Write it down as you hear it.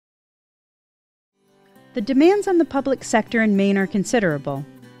The demands on the public sector in Maine are considerable.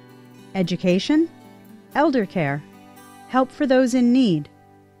 Education, elder care, help for those in need,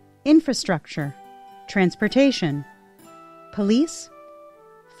 infrastructure, transportation, police,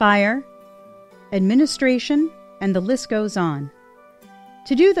 fire, administration, and the list goes on.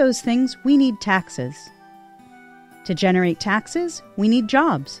 To do those things, we need taxes. To generate taxes, we need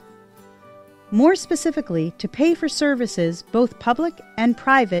jobs. More specifically, to pay for services, both public and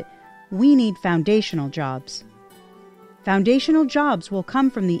private, we need foundational jobs. Foundational jobs will come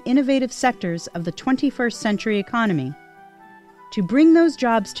from the innovative sectors of the 21st century economy. To bring those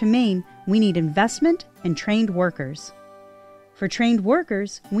jobs to Maine, we need investment and trained workers. For trained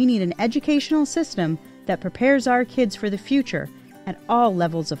workers, we need an educational system that prepares our kids for the future at all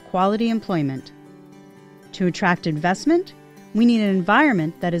levels of quality employment. To attract investment, we need an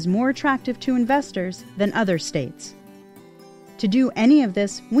environment that is more attractive to investors than other states. To do any of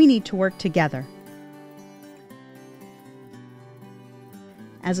this, we need to work together.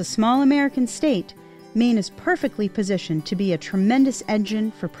 As a small American state, Maine is perfectly positioned to be a tremendous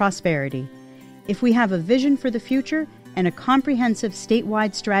engine for prosperity if we have a vision for the future and a comprehensive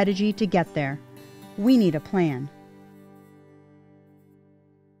statewide strategy to get there. We need a plan.